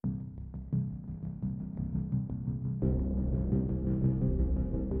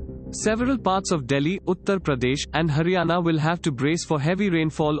Several parts of Delhi, Uttar Pradesh, and Haryana will have to brace for heavy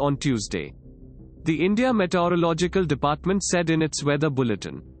rainfall on Tuesday. The India Meteorological Department said in its weather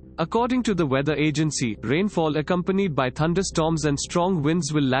bulletin. According to the weather agency, rainfall accompanied by thunderstorms and strong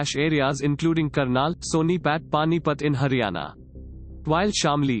winds will lash areas including Karnal, Sonipat, Panipat in Haryana. While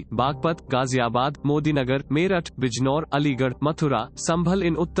Shamli, Baghpat, Ghaziabad, Modinagar, Meerut, Bijnor, Aligarh, Mathura, Sambhal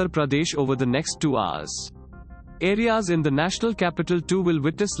in Uttar Pradesh over the next 2 hours. Areas in the national capital too will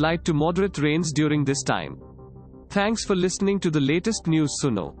witness light to moderate rains during this time. Thanks for listening to the latest news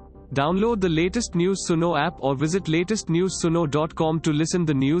Suno. Download the latest news Suno app or visit latestnewssuno.com to listen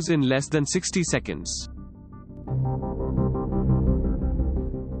the news in less than 60 seconds.